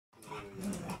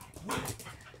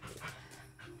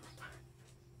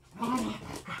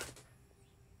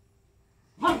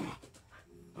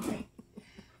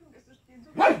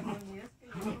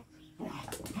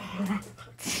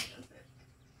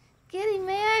Get him,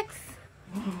 Max.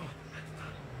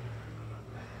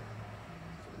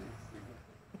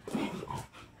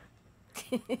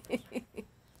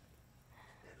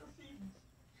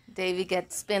 Davy got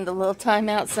to spend a little time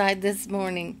outside this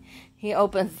morning. He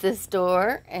opens this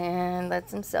door and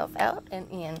lets himself out and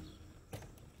in.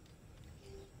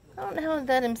 I don't know how he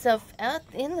let himself out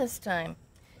in this time.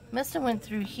 Must have went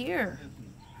through here.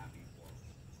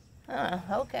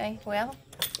 Okay, well,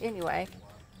 anyway.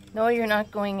 No, you're not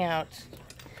going out.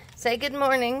 Say good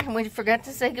morning. We forgot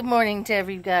to say good morning to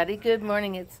everybody. Good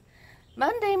morning. It's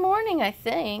Monday morning, I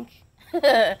think.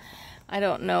 I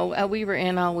don't know. We were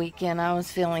in all weekend. I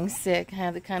was feeling sick. I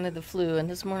had kind of the flu, and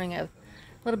this morning I have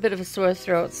a little bit of a sore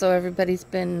throat, so everybody's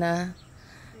been...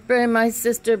 my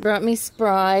sister brought me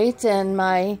Sprite, and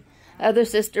my other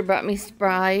sister brought me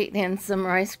Sprite and some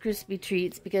Rice Krispie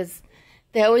treats because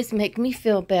they always make me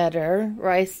feel better.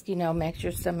 Rice, you know, makes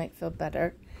your stomach feel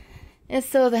better. And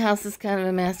so the house is kind of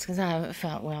a mess because I haven't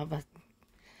felt well, but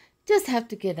just have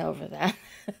to get over that.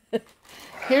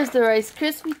 Here's the Rice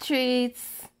Krispie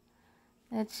treats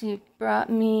that she brought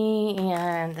me,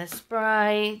 and the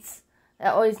Sprites.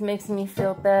 That always makes me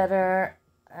feel better.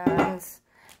 And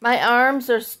my arms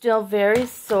are still very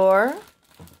sore.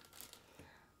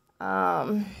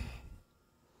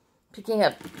 Picking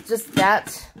up just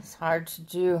that is hard to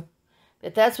do.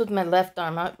 But that's with my left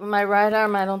arm. My right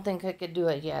arm, I don't think I could do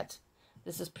it yet.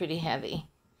 This is pretty heavy.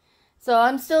 So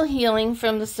I'm still healing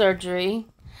from the surgery.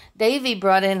 Davy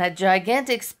brought in a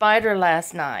gigantic spider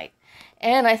last night.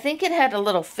 And I think it had a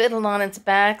little fiddle on its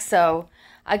back, so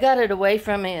I got it away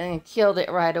from it and killed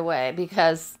it right away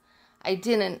because I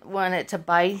didn't want it to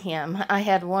bite him. I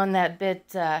had one that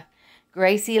bit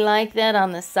Gracie like that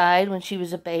on the side when she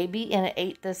was a baby, and it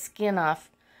ate the skin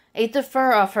off, ate the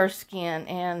fur off her skin,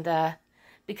 and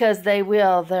because they're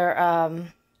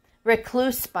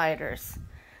recluse spiders.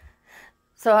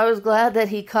 So I was glad that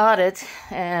he caught it,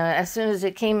 and as soon as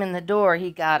it came in the door,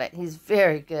 he got it. He's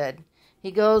very good.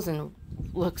 He goes and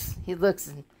looks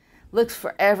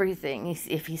for everything.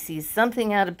 If he sees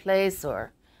something out of place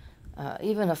or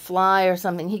even a fly or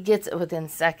something, he gets it within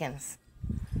seconds.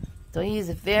 So he's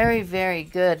a very, very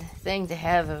good thing to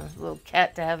have, a little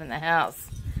cat to have in the house,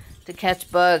 to catch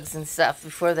bugs and stuff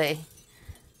before they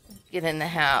get in the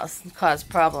house and cause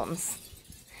problems.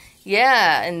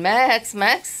 Yeah, and Max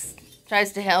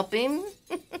tries to help him.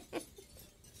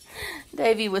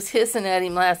 Davy was hissing at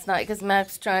him last night because Max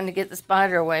was trying to get the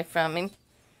spider away from him.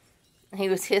 He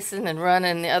was hissing and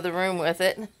running in the other room with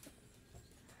it.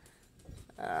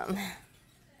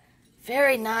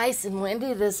 Very nice and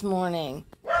windy this morning.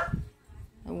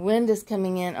 The wind is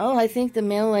coming in. Oh, I think the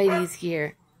mail lady's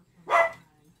here.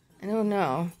 I don't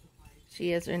know if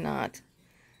she is or not.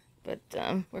 But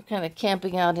we're kind of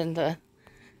camping out in the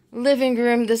living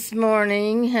room this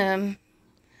morning.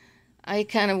 I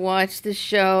kind of watch the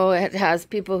show. It has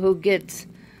people who get,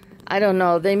 I don't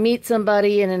know, they meet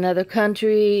somebody in another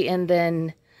country and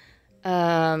then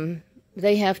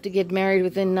they have to get married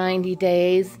within 90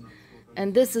 days.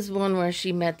 And this is one where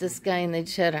she met this guy and they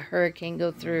just had a hurricane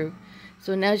go through.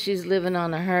 So now she's living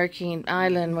on a hurricane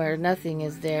island where nothing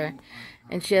is there.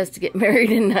 And she has to get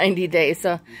married in 90 days.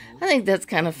 So I think that's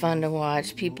kind of fun to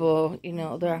watch. People, you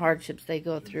know, their hardships they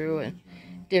go through and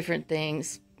different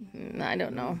things. I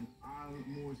don't know.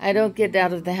 I don't get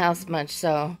out of the house much,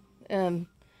 so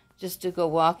just to go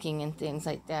walking and things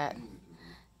like that.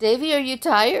 Davy, are you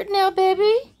tired now,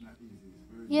 baby?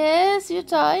 Yes, you're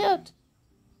tired.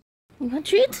 You want a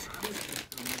treat?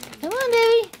 Come on,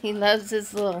 Davy. He loves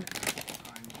his little...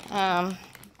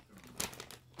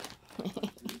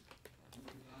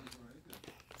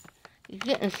 He's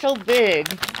getting so big.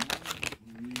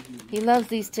 He loves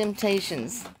these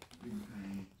Temptations.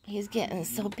 He's getting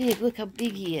so big. Look how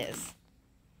big he is.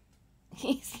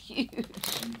 He's huge.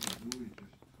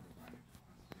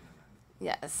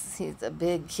 Yes, he's a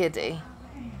big kitty.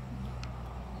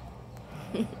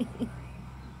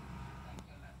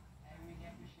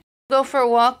 Go for a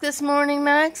walk this morning,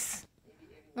 Max?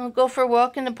 Wanna go for a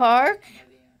walk in the park?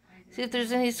 See if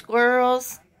there's any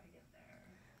squirrels.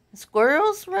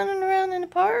 Squirrels running around in the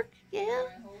park? Yeah?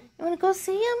 You want to go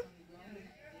see them?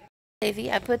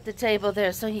 Davy, I put the table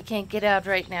there so he can't get out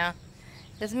right now.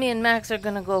 Because me and Max are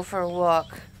going to go for a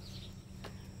walk.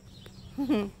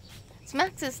 It's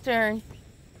Max's turn.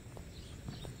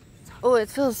 Oh, it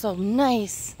feels so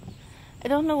nice. I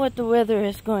don't know what the weather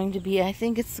is going to be. I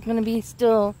think it's going to be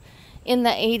still in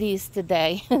the 80s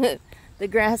today. The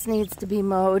grass needs to be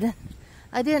mowed.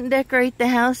 I didn't decorate the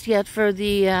house yet for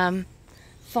the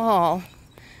fall.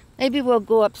 Maybe we'll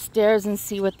go upstairs and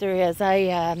see what there is.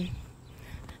 I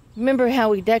remember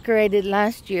how we decorated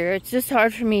last year. It's just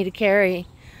hard for me to carry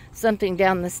something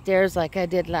down the stairs like I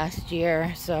did last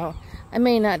year. So I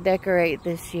may not decorate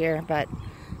this year, but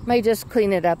may just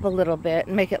clean it up a little bit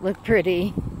and make it look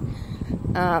pretty.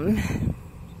 I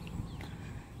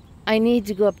need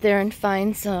to go up there and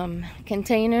find some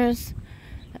containers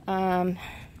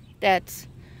that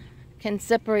can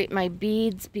separate my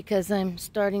beads, because I'm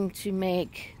starting to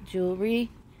make jewelry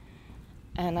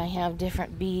and I have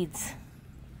different beads.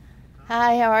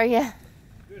 Hi, how are you?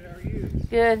 Good, how are you?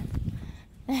 Good.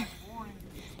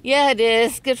 Yeah, it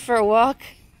is. Good for a walk.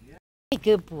 Yeah.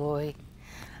 Good boy.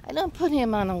 I don't put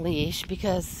him on a leash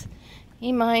because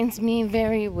he minds me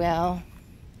very well.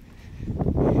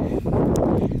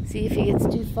 See if he gets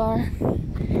too far.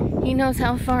 He knows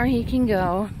how far he can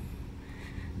go.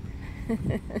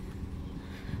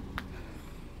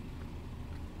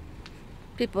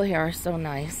 People here are so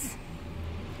nice.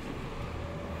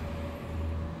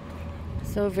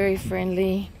 So very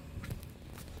friendly.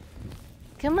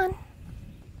 Come on.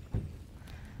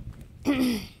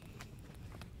 I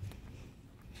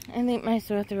think my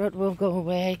sore throat will go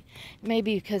away.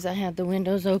 Maybe because I had the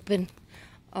windows open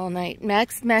all night.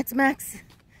 Max, Max, Max.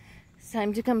 It's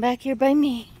time to come back here by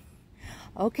me.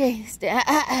 Okay, stay.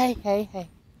 Hey.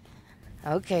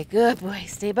 Okay, good boy.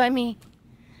 Stay by me.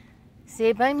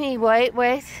 Stay by me. Wait.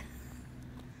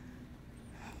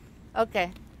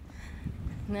 Okay.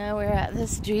 Now we're at the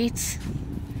street.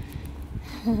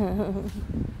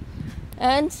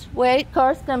 And wait,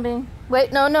 car's coming.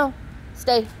 Wait, no.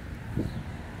 Stay.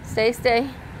 Stay.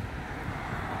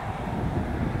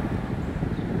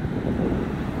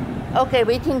 Okay,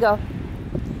 we can go.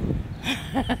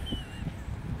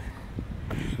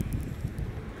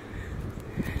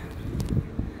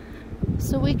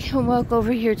 So we can walk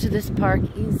over here to this park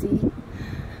easy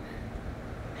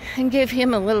and give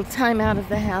him a little time out of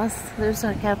the house. There's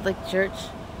our Catholic church.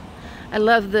 I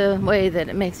love the way that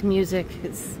it makes music.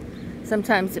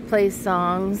 Sometimes it plays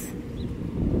songs.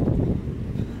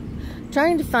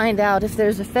 Trying to find out if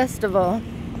there's a festival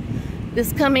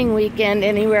this coming weekend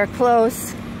anywhere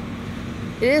close.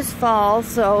 It is fall,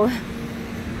 so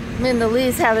the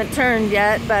leaves haven't turned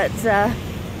yet, but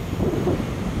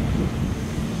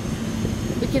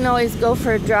we can always go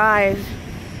for a drive.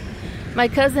 My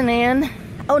cousin Ann,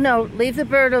 oh no, leave the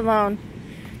bird alone.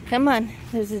 Come on,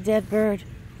 there's a dead bird.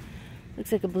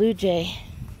 Looks like a blue jay.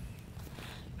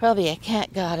 Probably a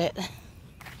cat got it.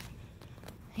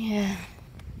 Yeah.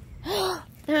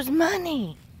 There's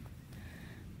money.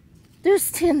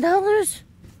 There's $10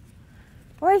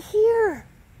 right here.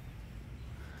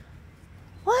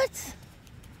 What?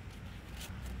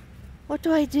 What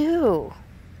do I do?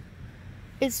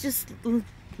 It's just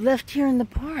left here in the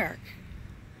park.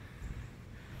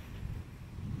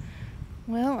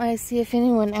 Well, I see if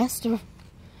anyone asked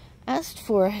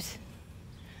for it.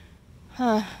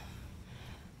 Huh.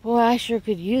 Boy, I sure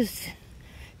could use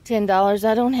 $10.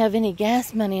 I don't have any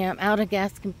gas money. I'm out of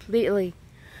gas completely.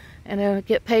 And I don't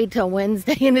get paid till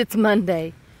Wednesday, and it's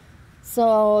Monday.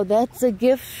 So that's a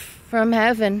gift from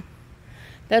heaven.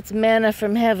 That's manna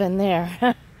from heaven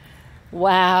there.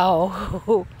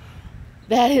 Wow.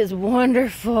 That is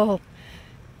wonderful.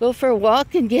 Go for a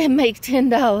walk and make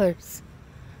 $10.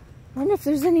 I wonder if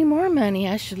there's any more money.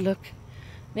 I should look.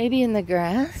 Maybe in the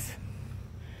grass.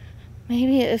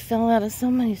 Maybe it fell out of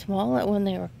somebody's wallet when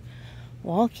they were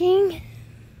walking.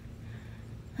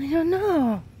 I don't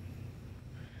know.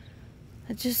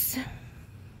 It just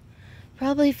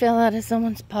probably fell out of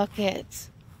someone's pockets.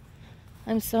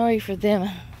 I'm sorry for them.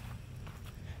 I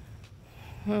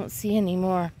don't see any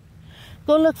more.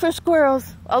 Go look for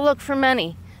squirrels. I'll look for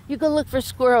money. You go look for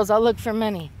squirrels. I'll look for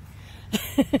money.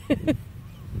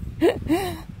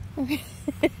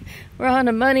 We're on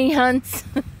a money hunt.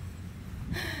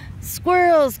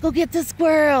 Squirrels. Go get the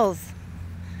squirrels.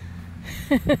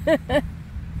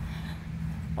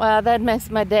 Wow, that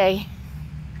makes my day.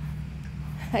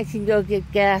 I can go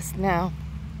get gas now.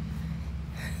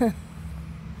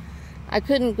 I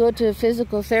couldn't go to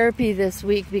physical therapy this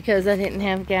week because I didn't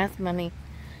have gas money.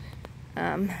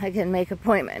 I can make an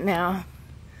appointment now.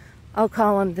 I'll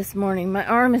call him this morning. My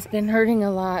arm has been hurting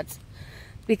a lot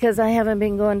because I haven't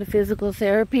been going to physical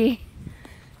therapy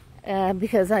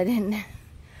because I didn't.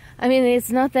 I mean,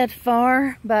 it's not that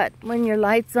far, but when your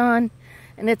light's on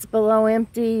and it's below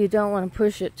empty, you don't want to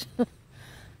push it.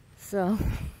 So,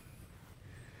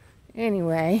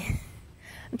 anyway,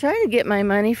 I'm trying to get my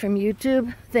money from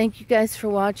YouTube. Thank you guys for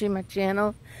watching my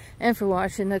channel and for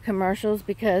watching the commercials,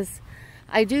 because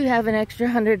I do have an extra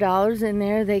 $100 in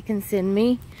there they can send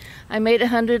me. I made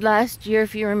 $100 last year.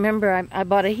 If you remember, I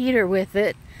bought a heater with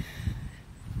it.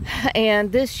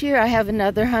 And this year I have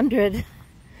another $100.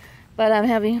 But I'm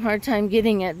having a hard time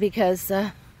getting it because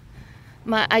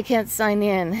I can't sign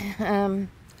in.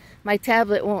 My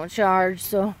tablet won't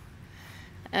charge,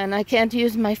 and I can't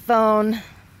use my phone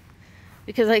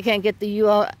because I can't get the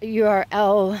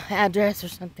URL address or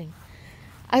something.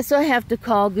 I have to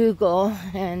call Google,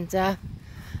 and I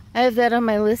have that on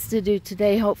my list to do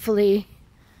today. Hopefully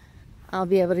I'll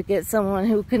be able to get someone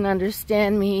who can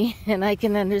understand me and I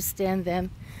can understand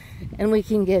them, and we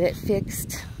can get it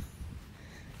fixed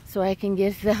so I can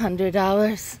get the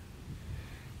 $100.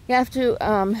 You have to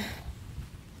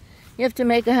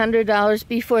make $100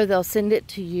 before they'll send it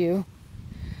to you.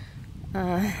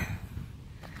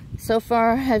 So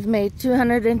far I've made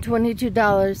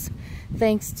 $222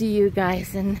 thanks to you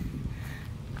guys, and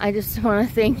I just want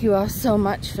to thank you all so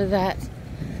much for that.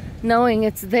 Knowing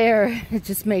it's there, it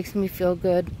just makes me feel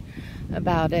good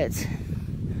about it.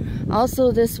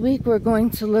 Also this week we're going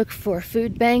to look for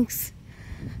food banks.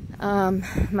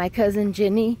 My cousin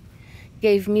Jenny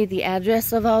gave me the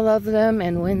address of all of them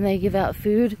and when they give out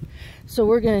food. So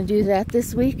we're going to do that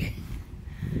this week.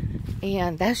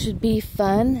 And that should be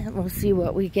fun. We'll see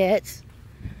what we get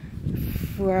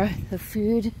for the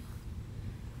food.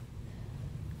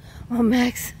 Oh,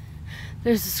 Max,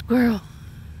 there's a squirrel.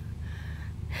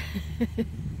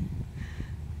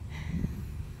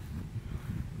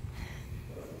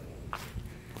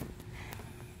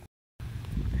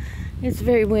 It's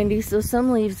very windy, so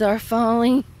some leaves are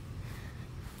falling.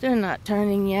 They're not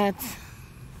turning yet.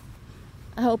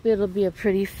 I hope it'll be a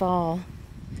pretty fall.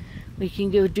 We can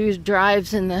go do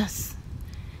drives in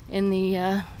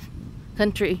the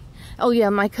country. Oh yeah,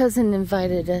 my cousin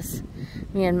invited us,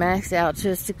 me and Max, out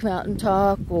just to come out and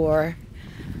talk or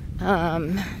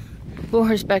go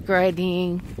horseback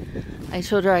riding. I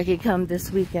told her I could come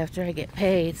this week after I get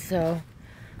paid, so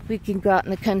we can go out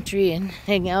in the country and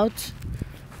hang out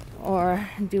or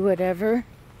do whatever.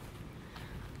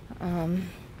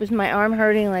 With my arm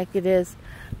hurting like it is,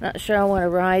 not sure I want to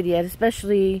ride yet,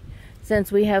 especially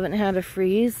since we haven't had a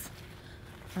freeze.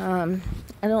 I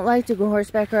don't like to go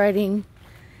horseback riding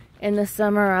in the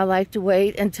summer. I like to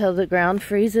wait until the ground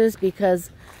freezes because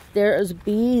there's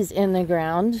bees in the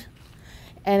ground.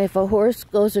 And if a horse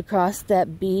goes across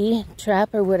that bee trap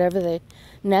or whatever, the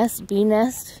bee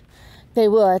nest, they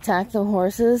will attack the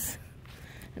horses.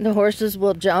 And the horses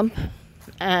will jump.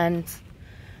 And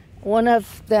one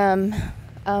of them,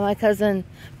 my cousin,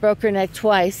 broke her neck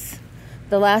twice.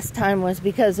 The last time was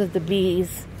because of the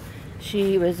bees.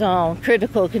 She was on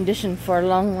critical condition for a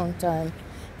long, long time.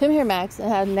 Come here, Max. I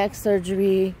had neck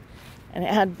surgery, and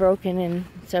it had broken in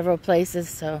several places,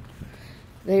 so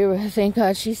thank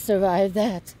God she survived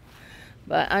that.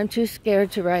 But I'm too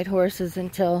scared to ride horses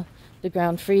until the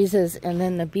ground freezes, and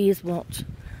then the bees won't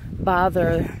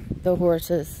bother the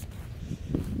horses.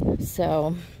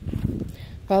 So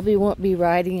probably won't be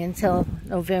riding until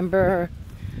November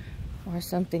or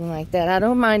something like that. I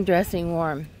don't mind dressing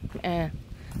warm.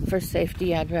 For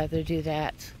safety, I'd rather do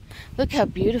that. Look how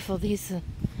beautiful these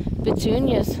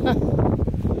petunias.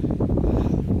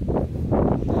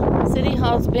 City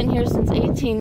Hall's been here since